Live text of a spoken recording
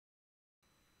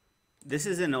This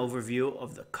is an overview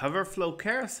of the Coverflow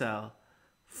Carousel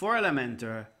for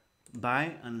Elementor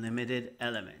by Unlimited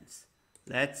Elements.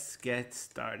 Let's get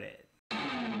started.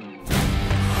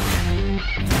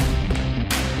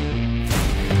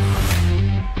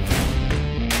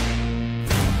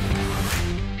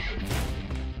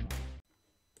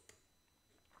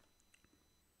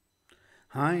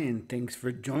 Hi, and thanks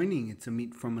for joining. It's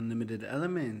Amit from Unlimited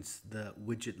Elements, the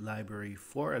widget library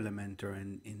for Elementor.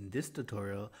 And in this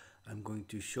tutorial, I'm going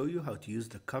to show you how to use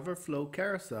the Coverflow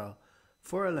Carousel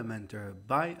for Elementor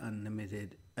by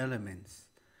Unlimited Elements.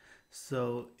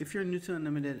 So if you're new to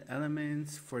Unlimited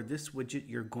Elements, for this widget,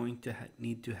 you're going to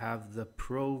need to have the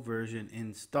Pro version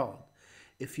installed.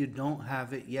 If you don't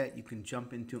have it yet, you can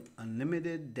jump into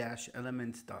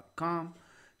unlimited-elements.com,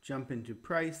 jump into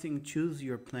pricing, choose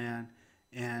your plan,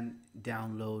 and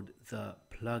download the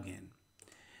plugin.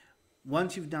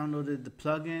 Once you've downloaded the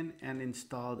plugin and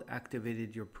installed,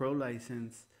 activated your Pro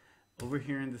license, over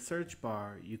here in the search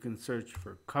bar, you can search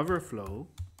for Coverflow,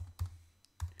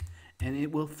 and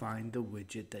it will find the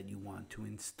widget that you want to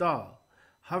install.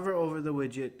 Hover over the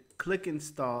widget, click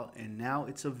install, and now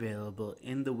it's available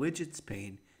in the widgets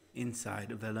pane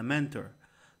inside of Elementor.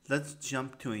 Let's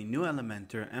jump to a new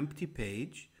Elementor empty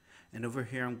page. And over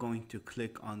here, I'm going to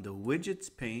click on the widgets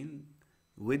pane,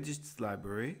 widgets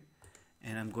library,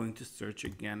 and I'm going to search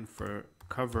again for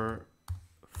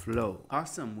Coverflow.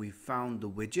 Awesome, we found the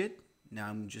widget. Now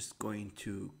I'm just going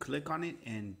to click on it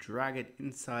and drag it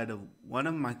inside of one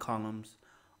of my columns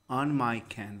on my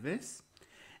canvas.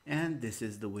 And this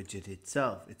is the widget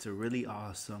itself. It's a really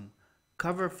awesome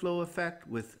Coverflow effect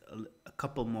with a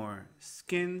couple more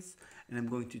skins, and I'm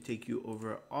going to take you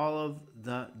over all of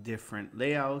the different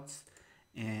layouts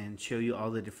and show you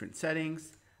all the different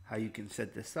settings, how you can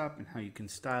set this up and how you can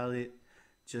style it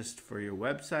just for your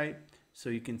website.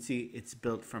 So you can see it's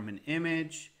built from an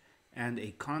image and a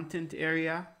content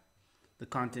area. The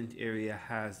content area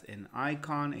has an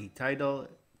icon, a title,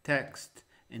 text,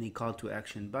 and a call to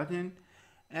action button,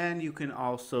 and you can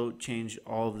also change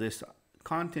all of this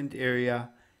content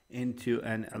area into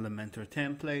an Elementor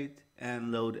template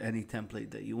and load any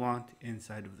template that you want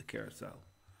inside of the carousel.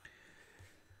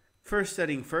 First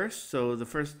setting first. So the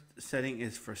first setting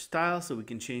is for style. So we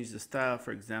can change the style,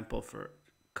 for example, for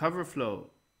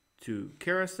Coverflow to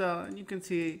carousel. And you can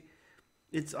see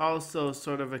it's also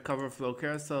sort of a Coverflow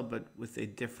carousel, but with a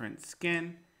different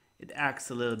skin. It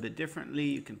acts a little bit differently.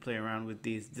 You can play around with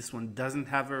these. This one doesn't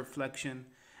have a reflection,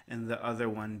 and the other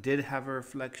one did have a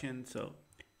reflection, so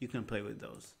you can play with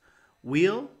those.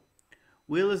 Wheel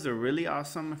is a really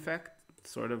awesome effect,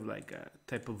 sort of like a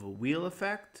type of a wheel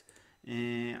effect.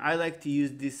 And I like to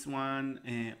use this one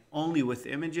only with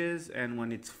images, and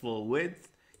when it's full width.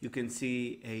 You can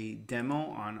see a demo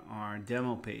on our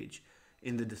demo page.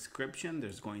 In the description,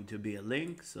 there's going to be a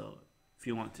link, so if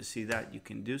you want to see that, you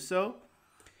can do so.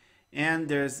 And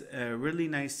there's a really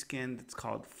nice skin that's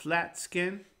called Flat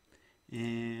Skin,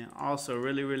 and also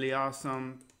really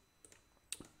awesome.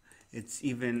 It's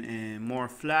even more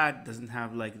flat, doesn't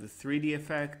have like the 3D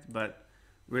effect, but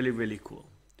really cool.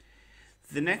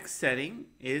 The next setting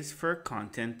is for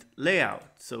content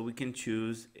layout. So we can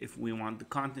choose if we want the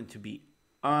content to be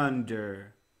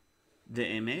under the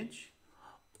image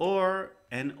or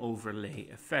an overlay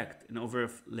effect. An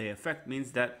overlay effect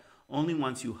means that only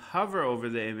once you hover over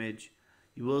the image,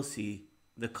 you will see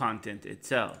the content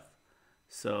itself.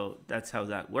 So that's how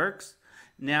that works.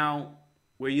 Now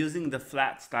we're using the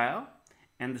flat style,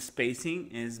 and the spacing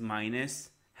is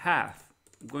 -half.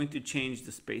 I'm going to change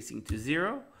the spacing to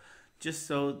 0 just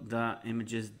so the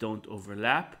images don't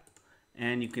overlap,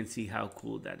 and you can see how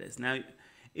cool that is. Now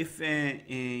if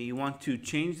you want to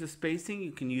change the spacing,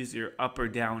 you can use your up or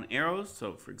down arrows.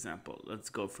 So for example, let's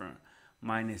go for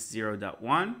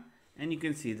 -0.1, and you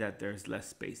can see that there's less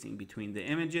spacing between the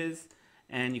images,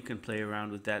 and you can play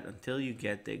around with that until you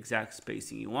get the exact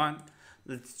spacing you want.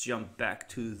 Let's jump back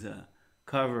to the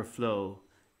Coverflow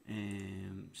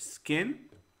skin,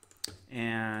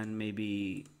 and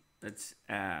maybe let's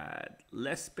add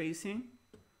less spacing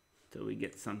till we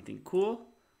get something cool.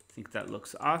 I think that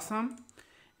looks awesome.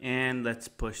 And let's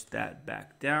push that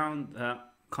back down, the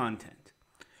content.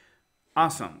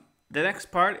 Awesome. The next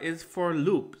part is for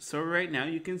loop. So right now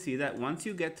you can see that once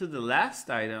you get to the last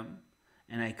item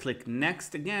and I click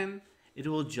next again, it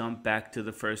will jump back to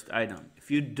the first item.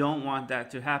 If you don't want that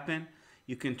to happen,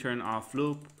 you can turn off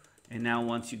loop. And now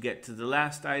once you get to the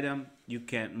last item, you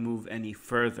can't move any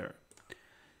further.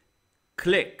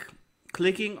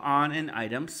 Clicking on an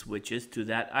item switches to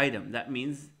that item. That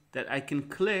means that I can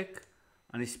click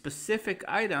on a specific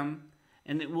item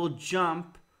and it will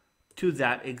jump to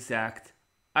that exact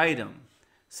item.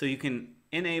 So you can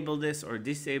enable this or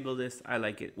disable this. I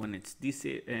like it when it's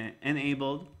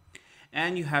enabled.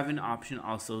 And you have an option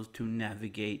also to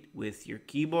navigate with your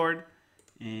keyboard.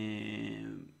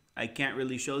 And I can't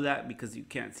really show that because you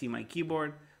can't see my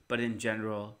keyboard, but in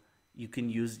general, you can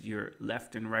use your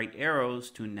left and right arrows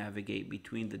to navigate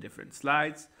between the different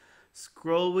slides.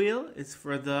 Scroll wheel is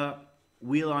for the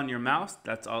wheel on your mouse.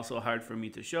 That's also hard for me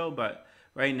to show, but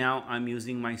right now I'm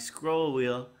using my scroll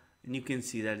wheel, and you can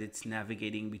see that it's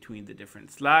navigating between the different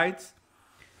slides,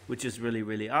 which is really,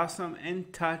 really awesome.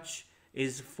 And touch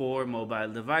is for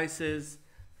mobile devices,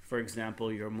 for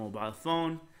example, your mobile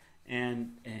phone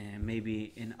and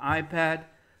maybe an iPad.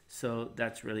 So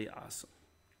that's really awesome.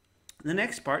 The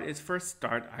next part is for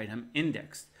start item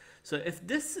index. So if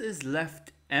this is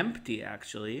left empty,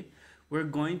 actually, we're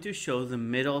going to show the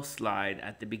middle slide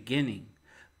at the beginning,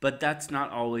 but that's not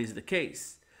always the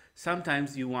case.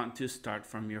 Sometimes you want to start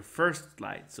from your first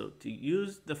slide. So to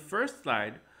use the first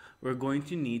slide, we're going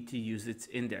to need to use its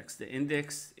index. The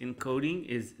index encoding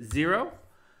is 0.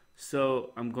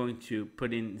 So I'm going to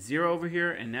put in 0 over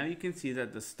here, and now you can see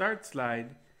that the start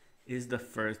slide is the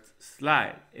first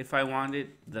slide. If I wanted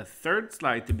the third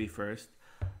slide to be first,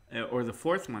 or the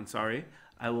fourth one, sorry,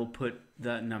 I will put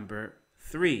the number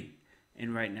 3.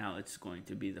 And right now it's going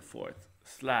to be the fourth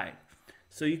slide.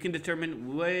 So you can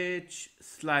determine which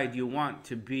slide you want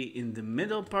to be in the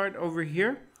middle part over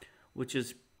here, which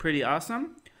is pretty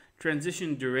awesome.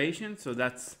 Transition duration, so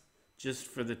that's just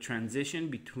for the transition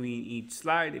between each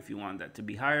slide. If you want that to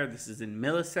be higher, this is in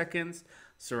milliseconds.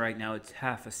 So right now it's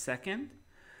half a second.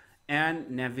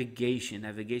 And navigation.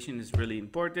 Navigation is really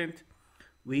important.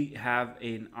 We have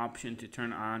an option to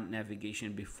turn on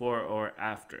navigation before or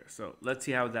after. So let's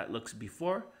see how that looks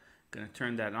before. I'm going to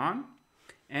turn that on.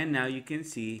 And now you can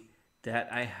see that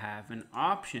I have an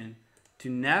option to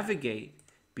navigate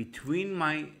between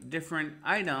my different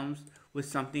items with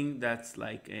something that's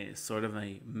like a sort of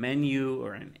a menu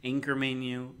or an anchor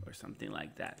menu or something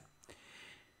like that.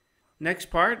 Next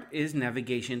part is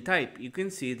navigation type. You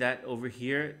can see that over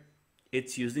here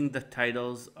it's using the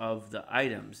titles of the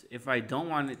items. If I don't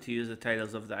want it to use the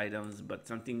titles of the items, but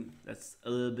something that's a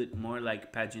little bit more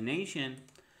like pagination,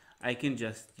 I can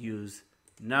just use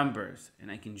numbers,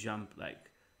 and I can jump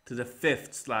like to the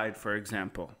 5th slide, for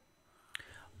example.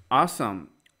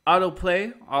 Awesome.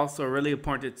 Autoplay, also a really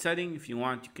important setting. If you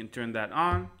want, you can turn that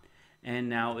on, and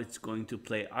now it's going to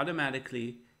play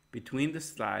automatically between the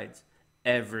slides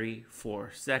every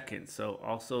 4 seconds. So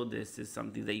also this is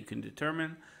something that you can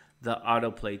determine, the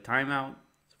autoplay timeout.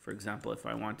 For example, if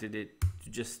I wanted it to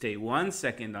just stay 1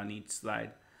 second on each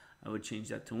slide, I would change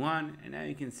that to 1, and now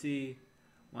you can see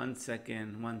 1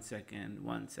 second, 1 second,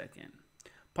 1 second.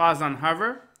 Pause on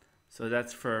hover, so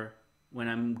that's for when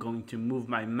I'm going to move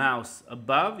my mouse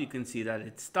above. You can see that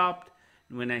it stopped,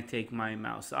 and when I take my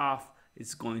mouse off,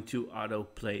 it's going to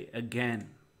autoplay again.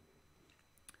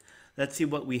 Let's see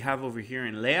what we have over here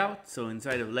in layout. So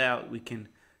inside of layout, we can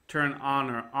turn on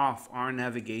or off our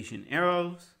navigation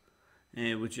arrows,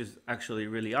 which is actually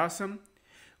really awesome.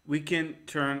 We can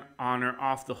turn on or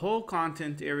off the whole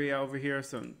content area over here.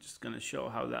 So I'm just going to show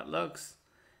how that looks.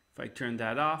 If I turn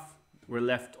that off, we're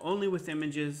left only with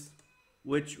images,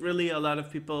 which really a lot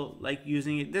of people like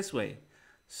using it this way.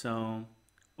 So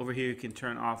over here, you can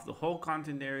turn off the whole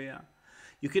content area.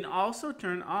 You can also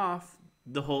turn off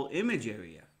the whole image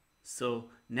area. So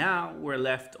now we're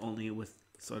left only with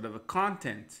sort of a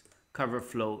content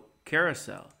Coverflow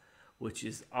Carousel, which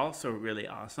is also really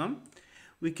awesome.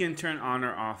 We can turn on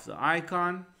or off the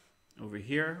icon over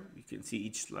here. You can see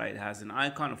each slide has an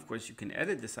icon. Of course, you can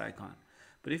edit this icon,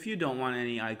 but if you don't want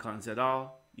any icons at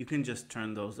all, you can just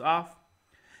turn those off,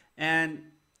 and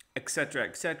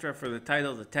etc. for the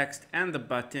title, the text, and the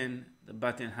button. The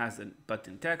button has a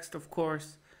button text, of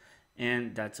course,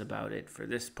 and that's about it for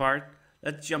this part.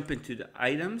 Let's jump into the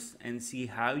items and see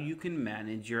how you can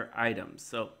manage your items.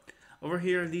 So over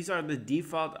here, these are the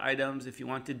default items. If you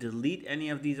want to delete any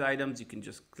of these items, you can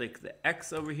just click the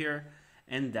X over here,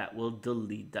 and that will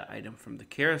delete the item from the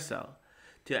carousel.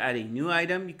 To add a new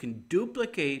item, you can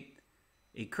duplicate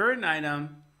a current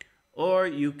item, or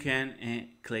you can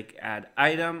click Add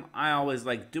Item. I always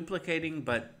like duplicating,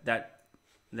 but that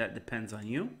depends on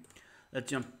you. Let's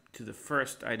jump to the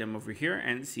first item over here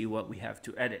and see what we have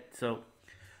to edit. So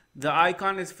the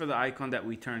icon is for the icon that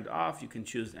we turned off. You can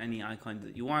choose any icon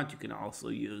that you want. You can also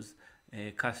use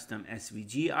custom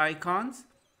SVG icons.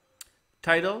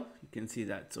 Title, you can see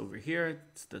that's over here.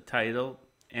 It's the title,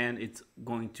 and it's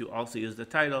going to also use the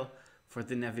title for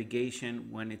the navigation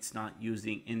when it's not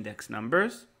using index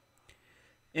numbers.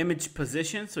 Image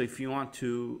position. So if you want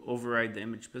to override the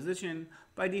image position,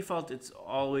 by default, it's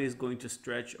always going to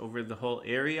stretch over the whole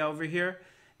area over here,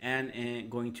 and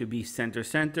going to be center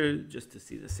just to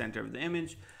see the center of the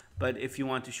image. But if you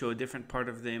want to show a different part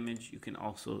of the image, you can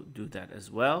also do that as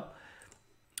well.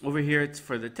 Over here, it's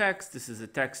for the text. This is a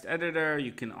text editor.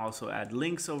 You can also add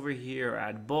links over here,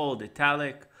 add bold,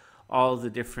 italic, all the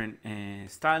different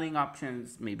styling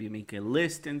options. Maybe make a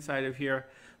list inside of here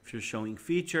if you're showing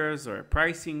features or a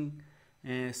pricing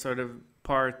sort of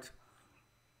part.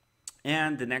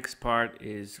 And the next part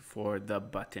is for the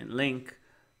button link.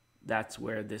 That's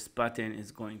where this button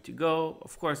is going to go.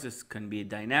 Of course, this can be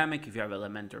dynamic if you have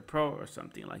Elementor Pro or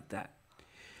something like that.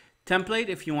 Template,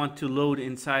 if you want to load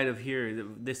inside of here,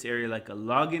 this area, like a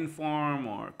login form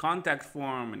or contact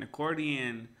form, an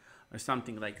accordion or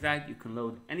something like that, you can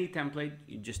load any template.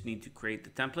 You just need to create the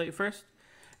template first,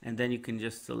 and then you can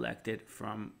just select it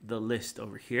from the list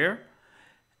over here.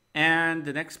 And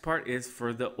the next part is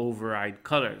for the override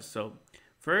colors. So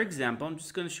for example, I'm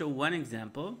just going to show one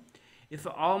example. If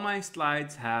all my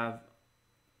slides have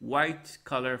white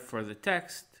color for the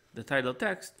text, the title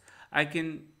text, I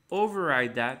can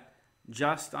override that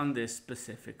just on this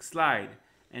specific slide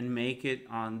and make it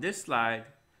on this slide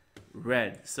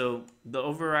red. So the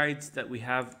overrides that we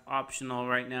have optional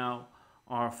right now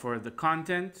are for the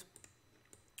content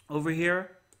over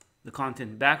here, the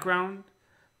content background,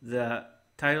 the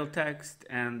title text,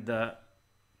 and the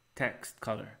text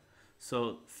color.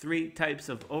 So 3 types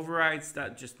of overrides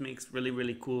that just makes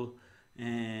really cool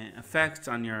effects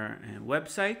on your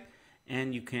website,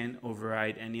 and you can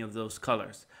override any of those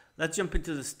colors. Let's jump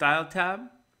into the style tab,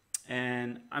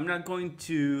 and I'm not going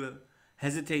to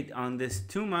hesitate on this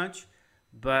too much,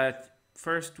 but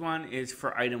first one is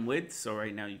for item width. So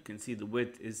right now you can see the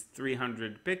width is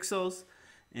 300 pixels,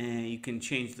 and you can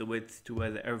change the width to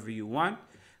whatever you want.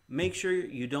 Make sure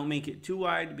you don't make it too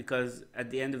wide, because at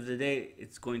the end of the day,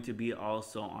 it's going to be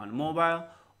also on mobile,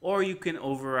 or you can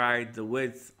override the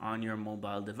width on your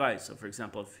mobile device. So for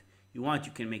example, if you want,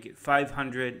 you can make it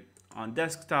 500 on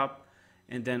desktop,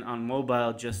 and then on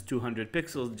mobile just 200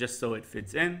 pixels, just so it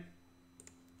fits in.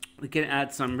 We can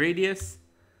add some radius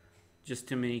just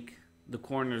to make the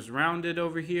corners rounded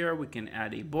over here. We can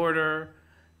add a border,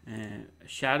 a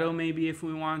shadow maybe if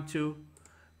we want to.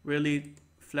 Really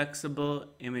flexible.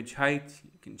 Image height,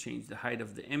 you can change the height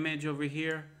of the image over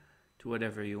here to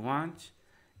whatever you want,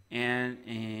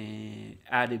 and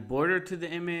add a border to the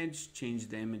image. Change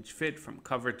the image fit from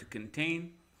cover to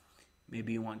contain.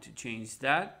 Maybe you want to change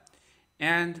that,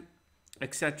 and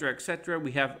etc.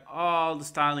 We have all the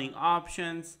styling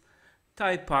options,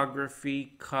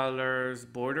 typography, colors,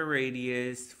 border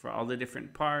radius for all the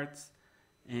different parts,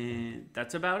 and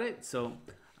that's about it. So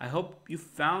I hope you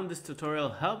found this tutorial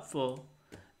helpful,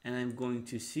 and I'm going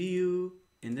to see you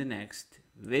in the next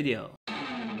video.